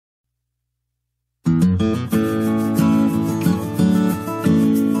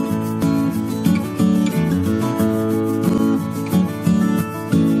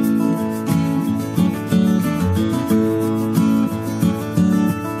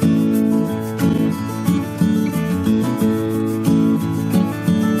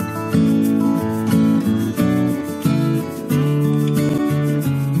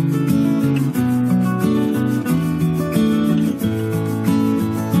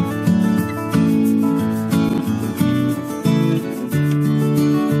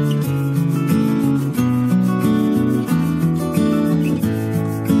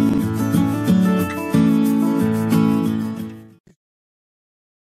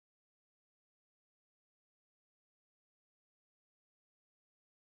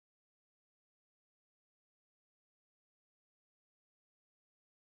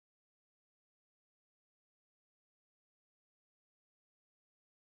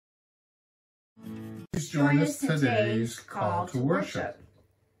Please join us in today's call to worship.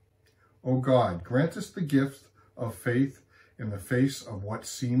 O God, grant us the gift of faith in the face of what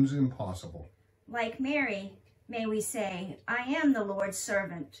seems impossible. Like Mary, may we say, I am the Lord's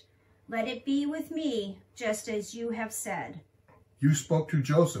servant. Let it be with me, just as you have said. You spoke to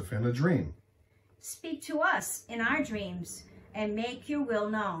Joseph in a dream. Speak to us in our dreams and make your will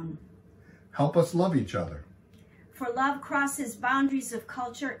known. Help us love each other. For love crosses boundaries of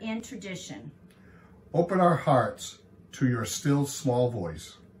culture and tradition. Open our hearts to your still small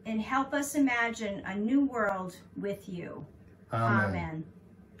voice. And help us imagine a new world with you. Amen. Amen.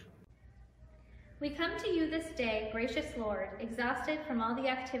 We come to you this day, gracious Lord, exhausted from all the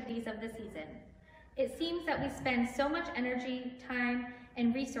activities of the season. It seems that we spend so much energy, time,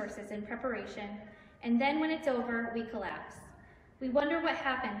 and resources in preparation, and then when it's over, we collapse. We wonder what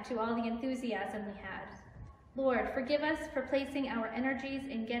happened to all the enthusiasm we had. Lord, forgive us for placing our energies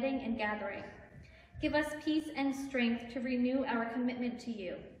in getting and gathering. Give us peace and strength to renew our commitment to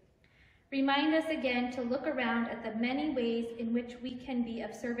you. Remind us again to look around at the many ways in which we can be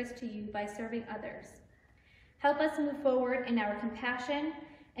of service to you by serving others. Help us move forward in our compassion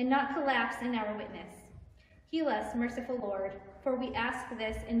and not collapse in our witness. Heal us, merciful Lord, for we ask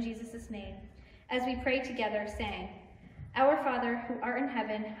this in Jesus' name, as we pray together, saying, Our Father, who art in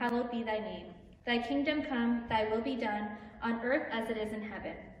heaven, hallowed be thy name. Thy kingdom come, thy will be done, on earth as it is in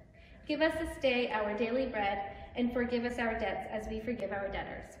heaven. Give us this day our daily bread, and forgive us our debts as we forgive our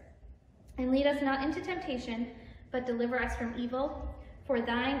debtors. And lead us not into temptation, but deliver us from evil. For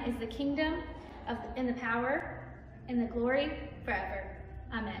thine is the kingdom and the power and the glory forever.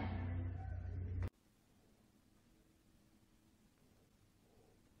 Amen.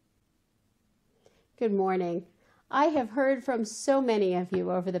 Good morning. I have heard from so many of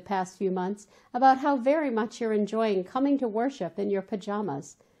you over the past few months about how very much you're enjoying coming to worship in your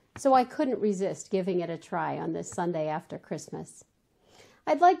pajamas, so I couldn't resist giving it a try on this Sunday after Christmas.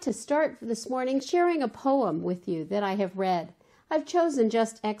 I'd like to start this morning sharing a poem with you that I have read. I've chosen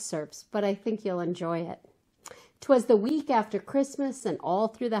just excerpts, but I think you'll enjoy it. 'Twas the week after Christmas, and all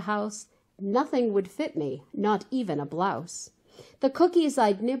through the house nothing would fit me, not even a blouse. The cookies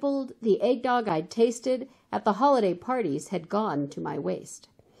I'd nibbled, the eggnog I'd tasted, at the holiday parties had gone to my waist.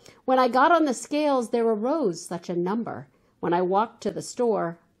 When I got on the scales, there arose such a number. When I walked to the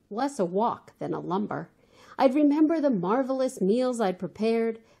store, less a walk than a lumber. I'd remember the marvelous meals I'd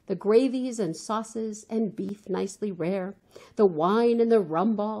prepared, the gravies and sauces and beef nicely rare, the wine and the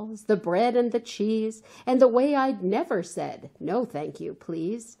rum balls, the bread and the cheese, and the way I'd never said, no thank you,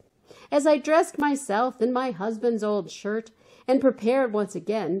 please. As I dressed myself in my husband's old shirt and prepared once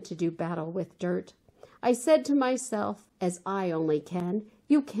again to do battle with dirt, I said to myself, as I only can,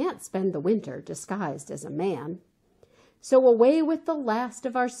 you can't spend the winter disguised as a man. So away with the last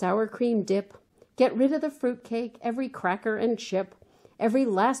of our sour cream dip, get rid of the fruitcake, every cracker and chip, every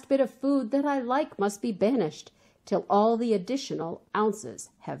last bit of food that I like must be banished, till all the additional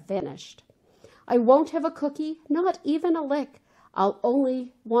ounces have vanished. I won't have a cookie, not even a lick. I'll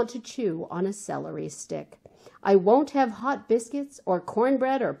only want to chew on a celery stick. I won't have hot biscuits or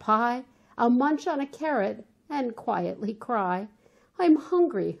cornbread or pie. I'll munch on a carrot and quietly cry. I'm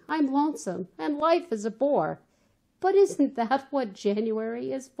hungry, I'm lonesome, and life is a bore. But isn't that what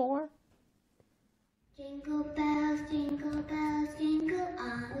January is for? Jingle bells, jingle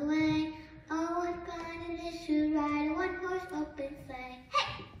all the way. Oh, what fun it is to ride a one-horse open sleigh.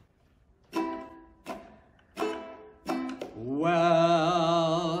 Hey!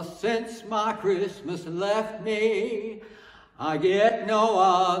 Well, since my Christmas left me, I get no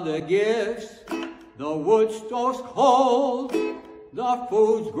other gifts. The wood stove's cold, the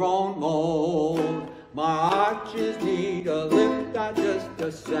food's grown mold. My arches need a lift, that's just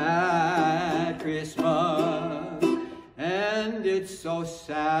a sad Christmas. And it's so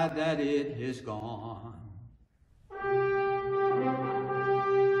sad that it is gone.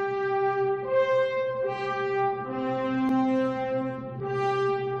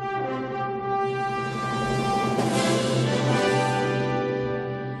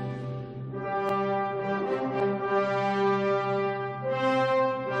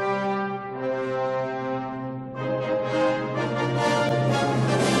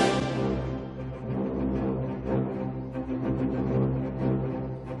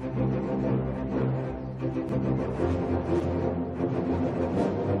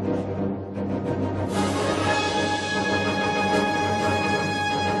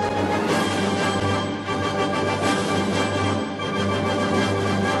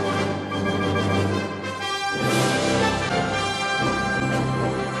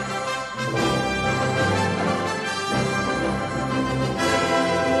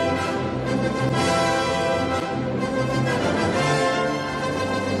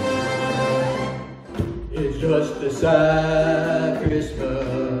 sad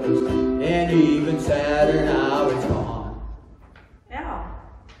Christmas, and even sadder now it's gone. Al,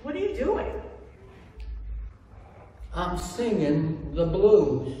 what are you doing? I'm singing the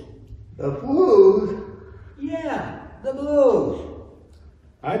blues. The blues? Yeah, the blues.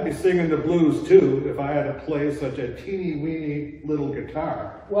 I'd be singing the blues too if I had to play such a teeny-weeny little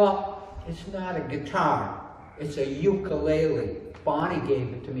guitar. Well, it's not a guitar. It's a ukulele. Bonnie gave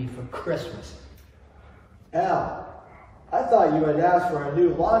it to me for Christmas. Al, I thought you had asked for a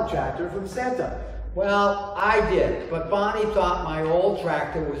new lawn tractor from Santa. Well, I did, but Bonnie thought my old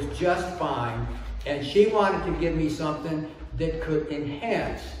tractor was just fine, and she wanted to give me something that could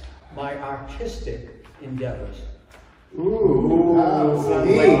enhance my artistic endeavors. Ooh, sounds like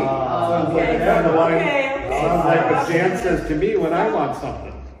what Jan says to me when I want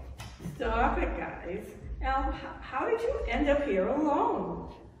something. Stop it, guys. Al, how did you end up here alone?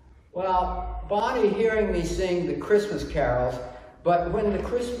 Well, Bonnie hearing me sing the Christmas carols, but when the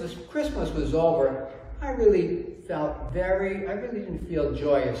Christmas was over, I really didn't feel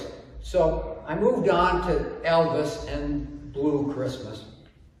joyous. So I moved on to Elvis and Blue Christmas.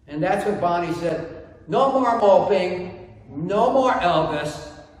 And that's when Bonnie said, no more moping, no more Elvis,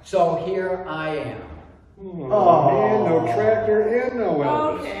 so here I am. Oh, man, no tractor and no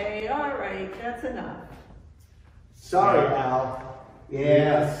Elvis. Okay, all right, that's enough. Sorry, Al.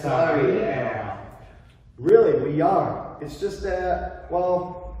 Yeah, sorry, Al. Really, we are. It's just that,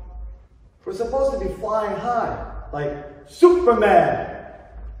 well, we're supposed to be flying high, like Superman.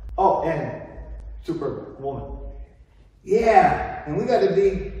 Oh, and Superwoman. Yeah, and we got to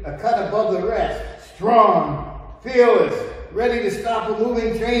be a cut above the rest. Strong, fearless, ready to stop a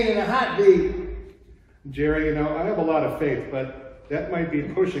moving train in a heartbeat. Jerry, you know, I have a lot of faith, but that might be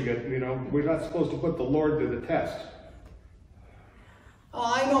pushing it. You know, we're not supposed to put the Lord to the test.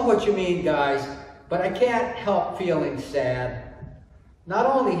 Oh, I know what you mean, guys, but I can't help feeling sad. Not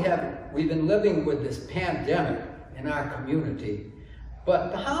only have we been living with this pandemic in our community,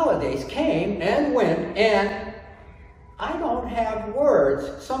 but the holidays came and went, and I don't have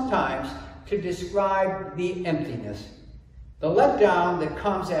words sometimes to describe the emptiness, the letdown that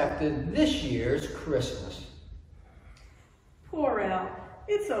comes after this year's Christmas. Poor Al,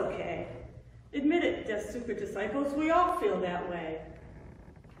 it's okay. Admit it, Death Super Disciples, we all feel that way.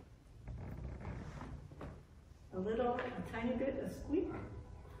 A tiny bit, a squeak.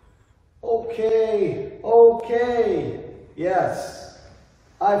 Okay. Yes,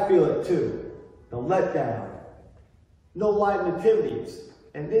 I feel it too. The letdown. No live nativities.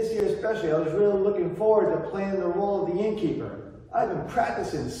 And this year especially, I was really looking forward to playing the role of the innkeeper. I've been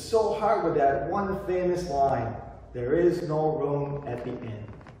practicing so hard with that one famous line, there is no room at the inn.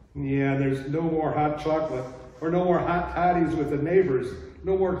 Yeah, there's no more hot chocolate, or no more hot toddies with the neighbors,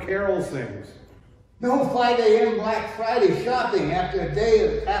 no more carol sings. No 5 a.m. Black Friday shopping after a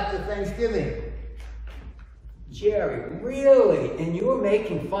day after Thanksgiving. Jerry, really? And you were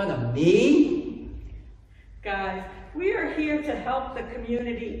making fun of me? Guys, we are here to help the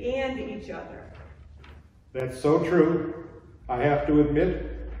community and each other. That's so true. I have to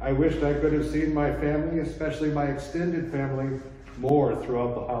admit, I wished I could have seen my family, especially my extended family, more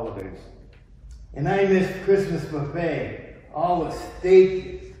throughout the holidays. And I missed Christmas buffet. All the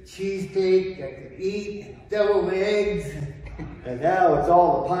steak, cheesesteak I could eat, deviled eggs. And now it's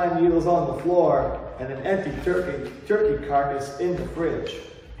all the pine needles on the floor and an empty turkey carcass in the fridge.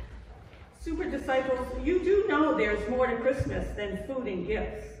 Super Disciples, you do know there's more to Christmas than food and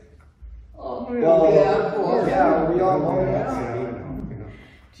gifts. Oh, Well, yeah, of course. yeah, we all know Yeah, that. I know.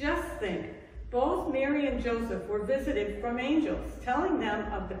 Just think, both Mary and Joseph were visited from angels, telling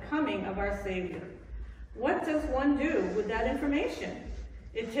them of the coming of our Savior. What does one do with that information?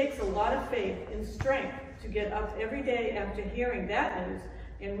 It takes a lot of faith and strength to get up every day after hearing that news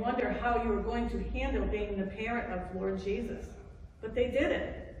and wonder how you are going to handle being the parent of Lord Jesus. But they did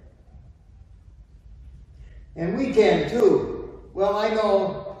it. And we can too. Well, I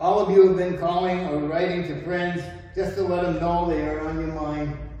know all of you have been calling or writing to friends just to let them know they are on your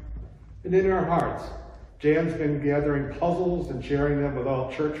mind. And in our hearts, Jan's been gathering puzzles and sharing them with all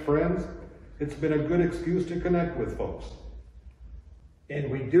church friends. It's been a good excuse to connect with folks. And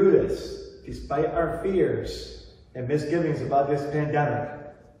we do this despite our fears and misgivings about this pandemic.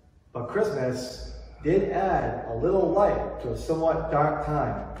 But Christmas did add a little light to a somewhat dark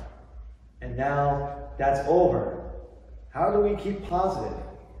time. And now that's over. How do we keep positive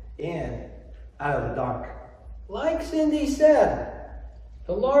and out of the dark? Like Cindy said,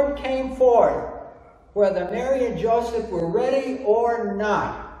 the Lord came forth, whether Mary and Joseph were ready or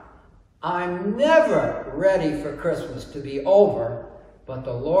not. I'm never ready for Christmas to be over, but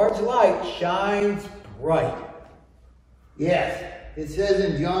the Lord's light shines bright. Yes, it says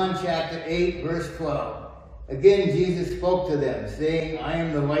in John chapter 8, verse 12. Again, Jesus spoke to them, saying, I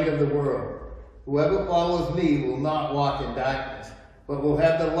am the light of the world. Whoever follows me will not walk in darkness, but will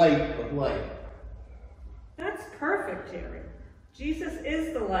have the light of life. That's perfect, Jerry. Jesus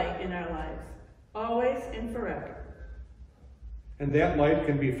is the light in our lives, always and forever. And that light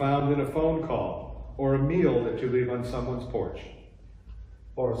can be found in a phone call, or a meal that you leave on someone's porch.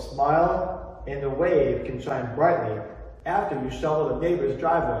 Or a smile and a wave can shine brightly after you shovel the neighbor's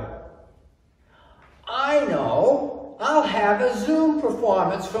driveway. I know. I'll have a Zoom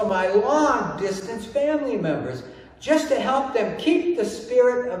performance for my long-distance family members, just to help them keep the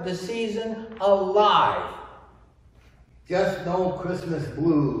spirit of the season alive. Just no Christmas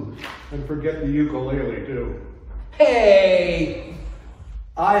blues. And forget the ukulele, too. Hey!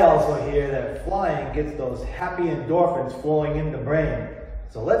 I also hear that flying gets those happy endorphins flowing in the brain.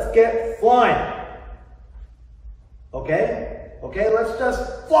 So let's get flying. Okay? Okay, let's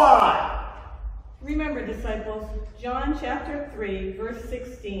just fly! Remember, disciples, John chapter 3, verse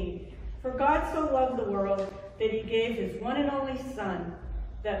 16. For God so loved the world that he gave his one and only Son,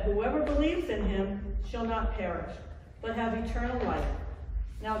 that whoever believes in him shall not perish, but have eternal life.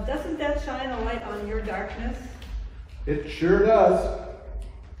 Now, doesn't that shine a light on your darkness? It sure does.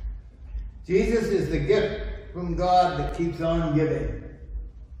 Jesus is the gift from God that keeps on giving.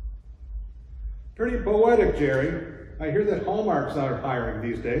 Pretty poetic, Jerry. I hear that Hallmark's not hiring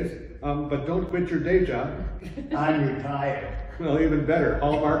these days, but don't quit your day job. I'm retired. Well, even better.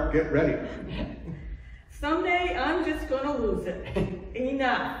 Hallmark, get ready. Someday I'm just going to lose it.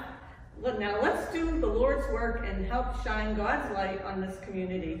 Enough. Now let's do the Lord's work and help shine God's light on this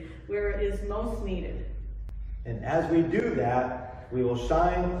community where it is most needed. And as we do that, we will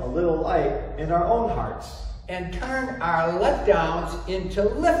shine a little light in our own hearts. And turn our letdowns into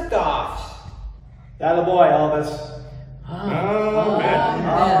liftoffs. That'll boy, Elvis. Amen.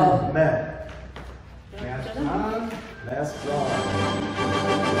 Amen. Mask on. Mask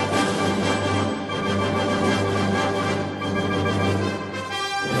on.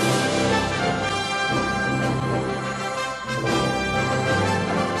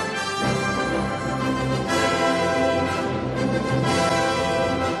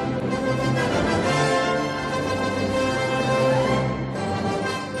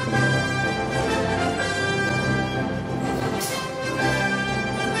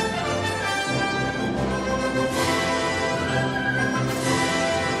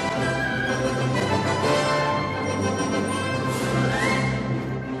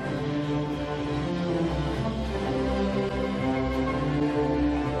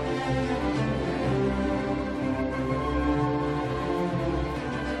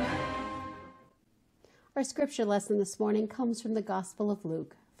 Our scripture lesson this morning comes from the Gospel of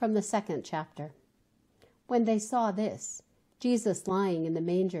Luke, from the 2nd chapter. When they saw this, Jesus lying in the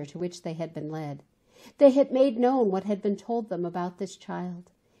manger to which they had been led, they had made known what had been told them about this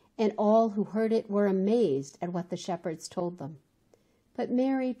child, and all who heard it were amazed at what the shepherds told them. But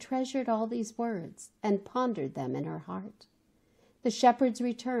Mary treasured all these words and pondered them in her heart. The shepherds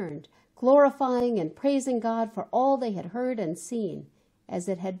returned, glorifying and praising God for all they had heard and seen, as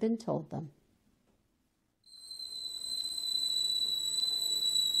it had been told them.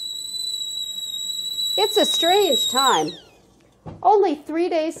 It's a strange time. Only 3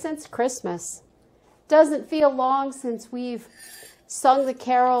 days since Christmas. Doesn't feel long since we've sung the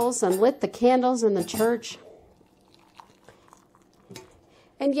carols and lit the candles in the church.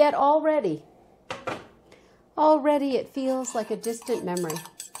 And yet already it feels like a distant memory.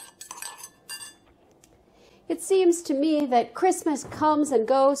 It seems to me that Christmas comes and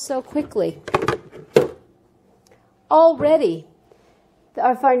goes so quickly. Already,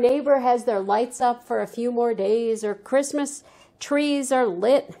 if our neighbor has their lights up for a few more days or Christmas trees are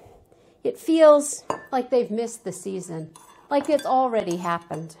lit, it feels like they've missed the season, like it's already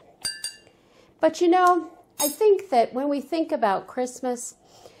happened. But you know, I think that when we think about Christmas,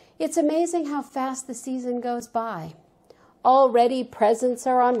 it's amazing how fast the season goes by. Already presents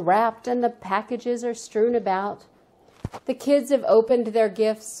are unwrapped and the packages are strewn about. The kids have opened their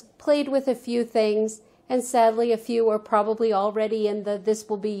gifts, played with a few things, and sadly a few are probably already in the "this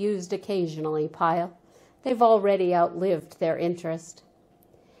will be used occasionally" pile. They've already outlived their interest.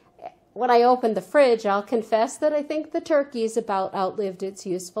 When I open the fridge, I'll confess that I think the turkey's about outlived its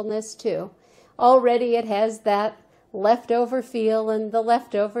usefulness too. Already it has that leftover feel, and the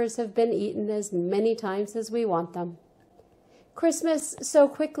leftovers have been eaten as many times as we want them. Christmas so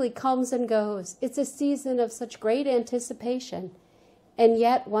quickly comes and goes. It's a season of such great anticipation. And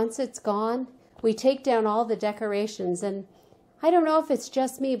yet, once it's gone, we take down all the decorations, and I don't know if it's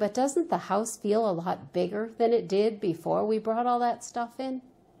just me, but doesn't the house feel a lot bigger than it did before we brought all that stuff in?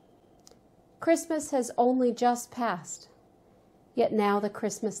 Christmas has only just passed, yet now the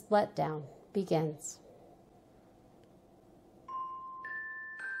Christmas letdown begins.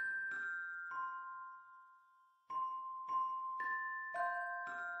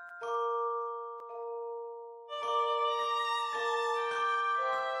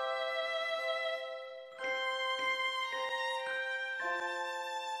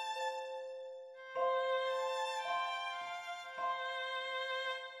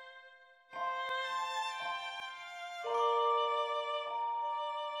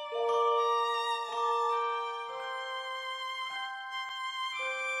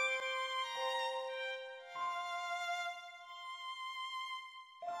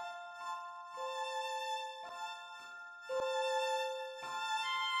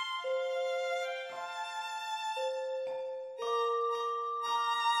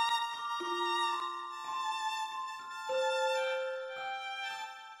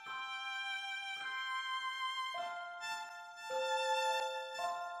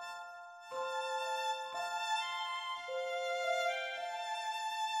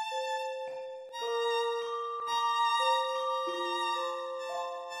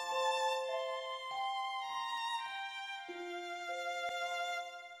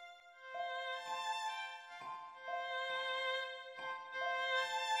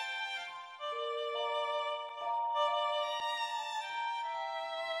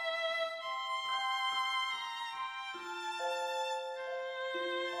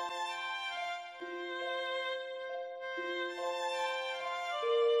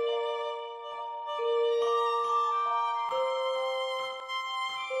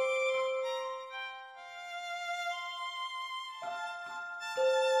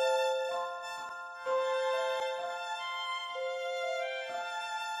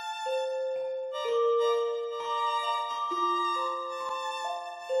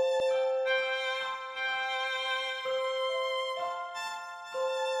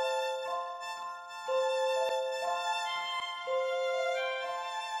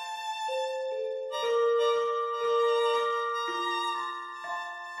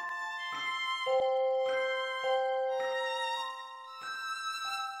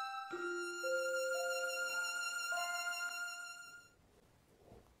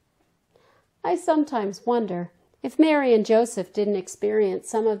 I sometimes wonder if Mary and Joseph didn't experience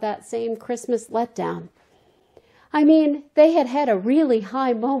some of that same Christmas letdown. I mean, they had had a really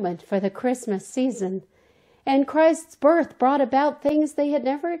high moment for the Christmas season, and Christ's birth brought about things they had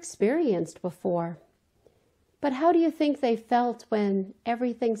never experienced before. But how do you think they felt when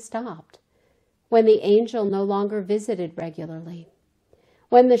everything stopped? When the angel no longer visited regularly?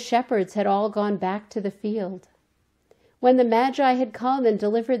 When the shepherds had all gone back to the field? When the Magi had come and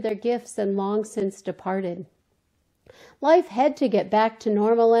delivered their gifts and long since departed? Life had to get back to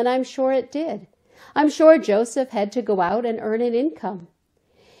normal, and I'm sure it did. I'm sure Joseph had to go out and earn an income.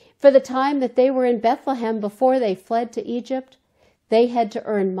 For the time that they were in Bethlehem before they fled to Egypt, they had to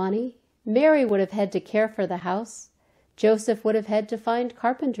earn money. Mary would have had to care for the house. Joseph would have had to find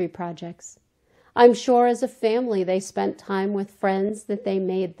carpentry projects. I'm sure as a family they spent time with friends that they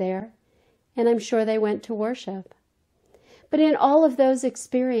made there, and I'm sure they went to worship. But in all of those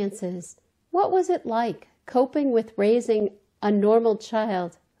experiences, what was it like coping with raising a normal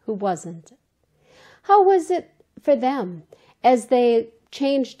child who wasn't? How was it for them as they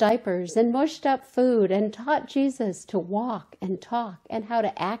changed diapers and mushed up food and taught Jesus to walk and talk and how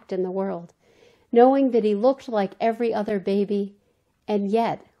to act in the world, knowing that he looked like every other baby and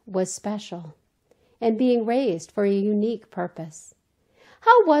yet was special and being raised for a unique purpose?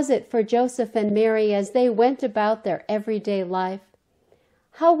 How was it for Joseph and Mary as they went about their everyday life?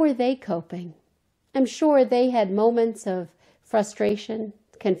 How were they coping? I'm sure they had moments of frustration,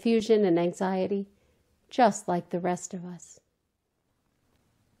 confusion, and anxiety, just like the rest of us.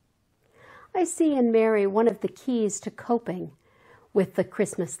 I see in Mary one of the keys to coping with the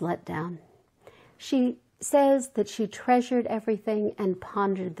Christmas letdown. She says that she treasured everything and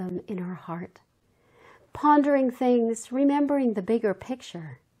pondered them in her heart. Pondering things, remembering the bigger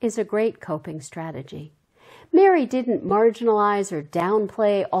picture, is a great coping strategy. Mary didn't marginalize or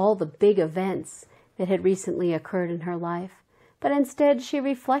downplay all the big events that had recently occurred in her life, but instead she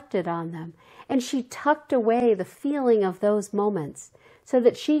reflected on them, and she tucked away the feeling of those moments so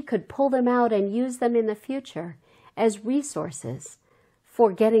that she could pull them out and use them in the future as resources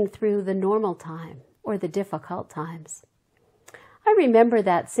for getting through the normal time or the difficult times. I remember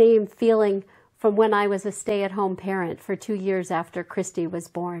that same feeling from when I was a stay-at-home parent for 2 years after Christy was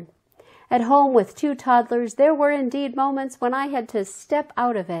born. At home with 2 toddlers, there were indeed moments when I had to step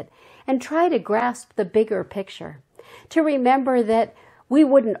out of it and try to grasp the bigger picture, to remember that we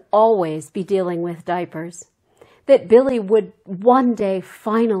wouldn't always be dealing with diapers, that Billy would one day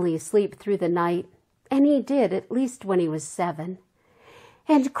finally sleep through the night, and he did, at least when he was 7.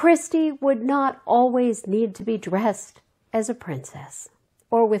 And Christy would not always need to be dressed as a princess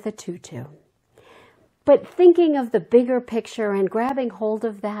or with a tutu. But thinking of the bigger picture and grabbing hold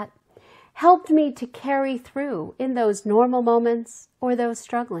of that helped me to carry through in those normal moments or those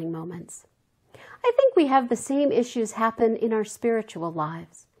struggling moments. I think we have the same issues happen in our spiritual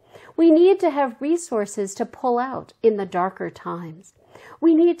lives. We need to have resources to pull out in the darker times.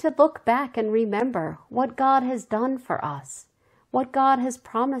 We need to look back and remember what God has done for us, what God has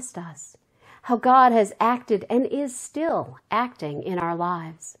promised us, how God has acted and is still acting in our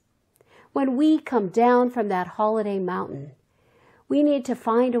lives. When we come down from that holiday mountain, we need to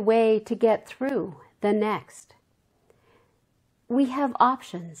find a way to get through the next. We have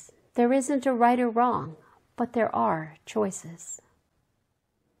options. There isn't a right or wrong, but there are choices.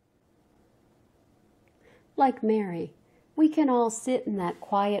 Like Mary, we can all sit in that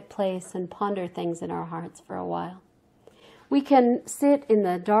quiet place and ponder things in our hearts for a while. We can sit in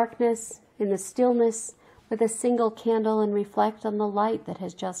the darkness, in the stillness, with a single candle and reflect on the light that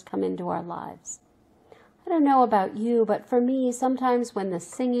has just come into our lives. I don't know about you, but for me, sometimes when the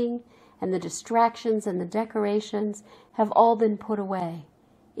singing and the distractions and the decorations have all been put away,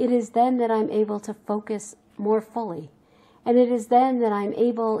 it is then that I'm able to focus more fully. And it is then that I'm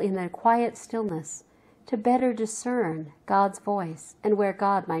able, in the quiet stillness, to better discern God's voice and where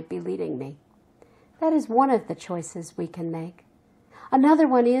God might be leading me. That is one of the choices we can make. Another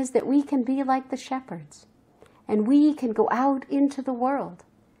one is that we can be like the shepherds, and we can go out into the world,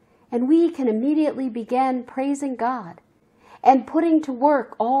 and we can immediately begin praising God and putting to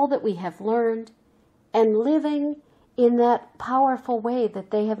work all that we have learned and living in that powerful way that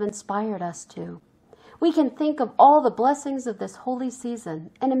they have inspired us to. We can think of all the blessings of this holy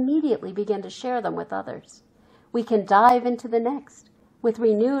season and immediately begin to share them with others. We can dive into the next with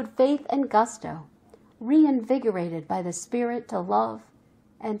renewed faith and gusto, reinvigorated by the Spirit to love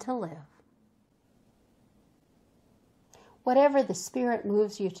and to live. Whatever the Spirit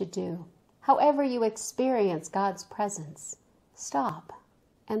moves you to do, however you experience God's presence, stop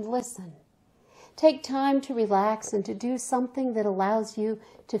and listen. Take time to relax and to do something that allows you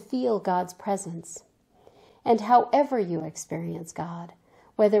to feel God's presence. And however you experience God,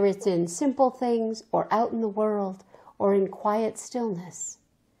 whether it's in simple things or out in the world or in quiet stillness,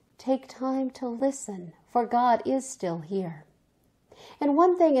 take time to listen, for God is still here. And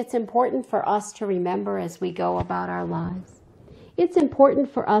one thing it's important for us to remember as we go about our lives, it's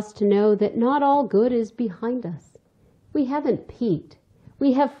important for us to know that not all good is behind us. We haven't peaked.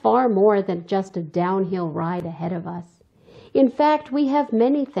 We have far more than just a downhill ride ahead of us. In fact, we have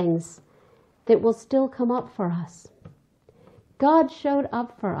many things that will still come up for us. God showed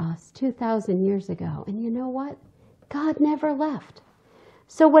up for us 2,000 years ago, and you know what? God never left.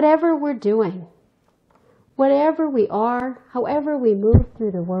 So whatever we're doing, whatever we are, however we move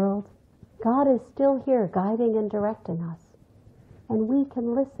through the world, God is still here guiding and directing us. And we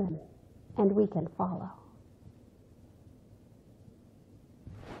can listen and we can follow.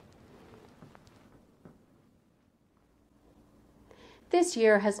 This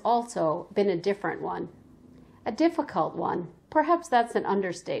year has also been a different one, a difficult one. Perhaps that's an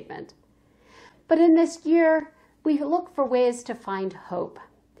understatement. But in this year, we look for ways to find hope.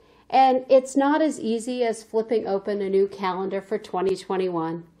 And it's not as easy as flipping open a new calendar for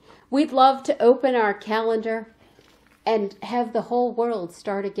 2021. We'd love to open our calendar and have the whole world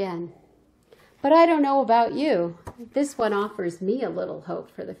start again. But I don't know about you. This one offers me a little hope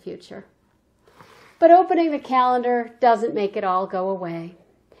for the future. But opening the calendar doesn't make it all go away.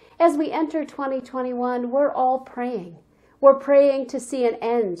 As we enter 2021, we're all praying. We're praying to see an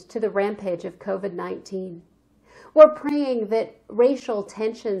end to the rampage of COVID-19. We're praying that racial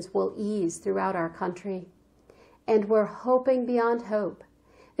tensions will ease throughout our country. And we're hoping beyond hope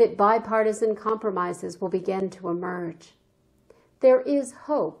that bipartisan compromises will begin to emerge. There is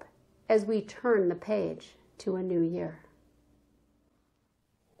hope as we turn the page to a new year.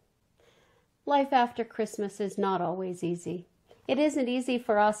 Life after Christmas is not always easy. It isn't easy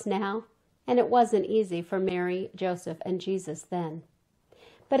for us now, and it wasn't easy for Mary, Joseph, and Jesus then.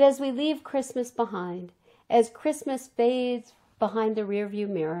 But as we leave Christmas behind, as Christmas fades behind the rearview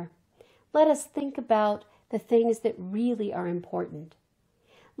mirror, let us think about the things that really are important.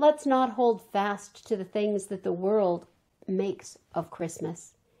 Let's not hold fast to the things that the world makes of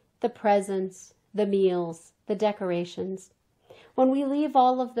Christmas, the presents, the meals, the decorations. When we leave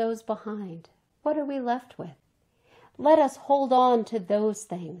all of those behind, what are we left with? Let us hold on to those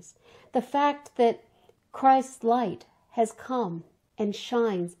things. The fact that Christ's light has come and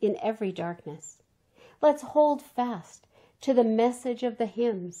shines in every darkness. Let's hold fast to the message of the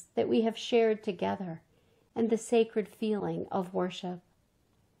hymns that we have shared together and the sacred feeling of worship.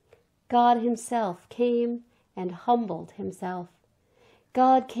 God himself came and humbled himself.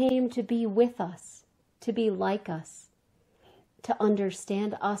 God came to be with us, to be like us, to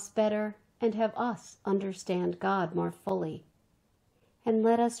understand us better and have us understand God more fully. And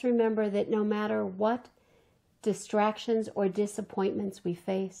let us remember that no matter what distractions or disappointments we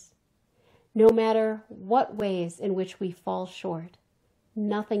face, no matter what ways in which we fall short,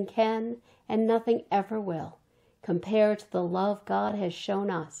 nothing can and nothing ever will compare to the love God has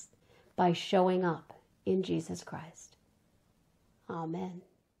shown us by showing up in Jesus Christ. Amen.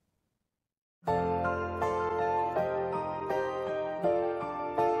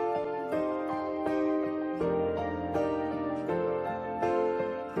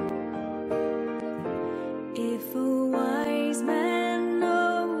 If a wise man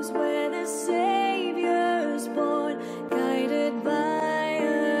knows where the Savior's born, guided by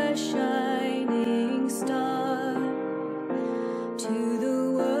a shining star, to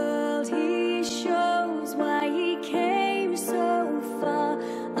the world he shows why he came so far,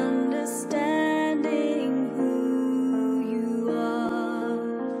 understanding who you are.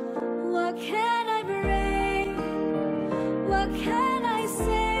 What can I bring? What can I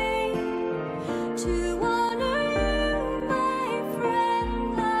say to honor you, my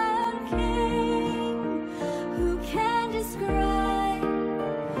friend and King? Who can describe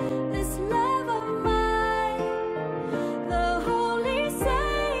this love of mine? The Holy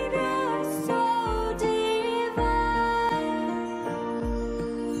Savior, so divine.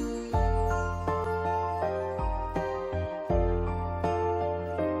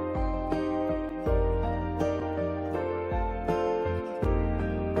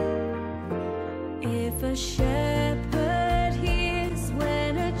 If a